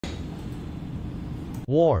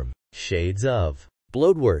Warm Shades of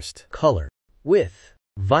Bloedworst color with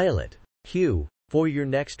violet hue for your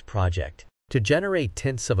next project. To generate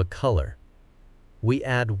tints of a color, we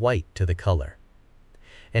add white to the color.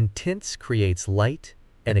 And tints creates light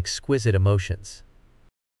and exquisite emotions.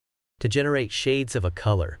 To generate shades of a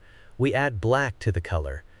color, we add black to the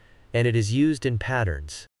color, and it is used in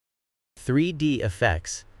patterns. 3D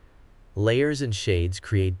effects, layers and shades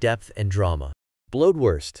create depth and drama.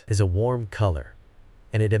 Bloedworst is a warm color,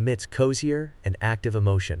 and it emits cozier and active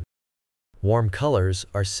emotion. Warm colors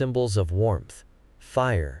are symbols of warmth,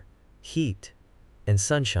 fire, heat, and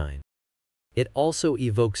sunshine. It also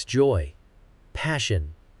evokes joy,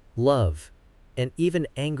 passion, love, and even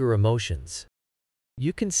anger emotions.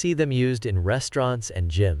 You can see them used in restaurants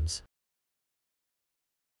and gyms,